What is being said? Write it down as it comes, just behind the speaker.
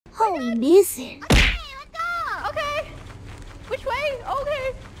Holy listen. Okay, let's go. Okay. Which way? Okay.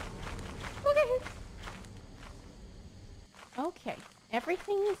 Okay. Okay.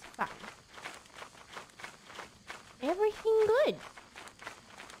 Everything is fine. Everything good.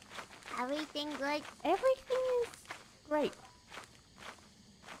 Everything good? Everything is great.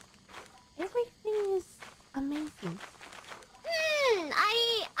 Everything is amazing.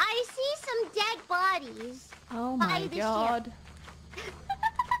 I see some dead bodies. Oh by my the god.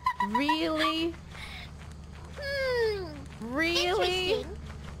 Really? Really? Interesting.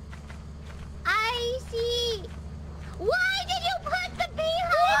 I see. Why did you put the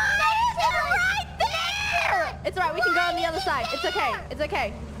beehive next to it? Right there! It's alright, we can go on the other side. It's okay. It's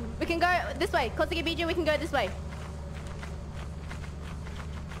okay. We can go this way. Ksolovi Bijou, we can go this way.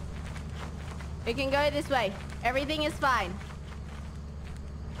 We can go this way. Everything is fine.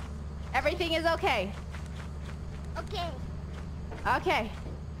 Everything is okay. Okay. Okay.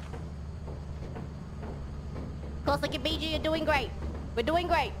 Ksolovi Bijou, you're doing great. We're doing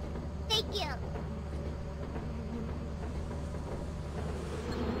great. Thank you.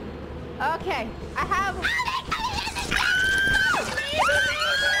 Okay. I have...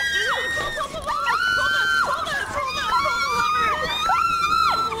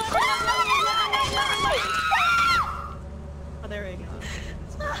 Oh, there we go.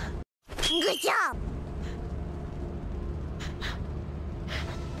 Good job.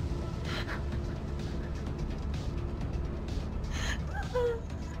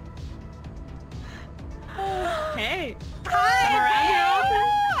 Hey. Hi. I'm around here often.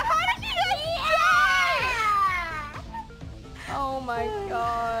 How did you just die? Oh my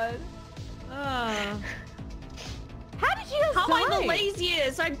god. How did you just How am I die? the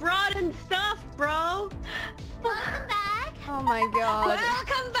laziest? I brought in stuff, bro. Welcome back. Oh my god.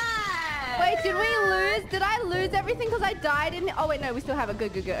 Welcome back. Wait, did we lose? Did I lose everything because I died in... Oh wait, no, we still have it.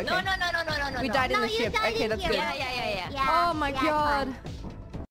 Good, good, good. Okay. No. We died in the ship. You died okay, in that's here. good. Yeah. Oh my yeah, god. fine.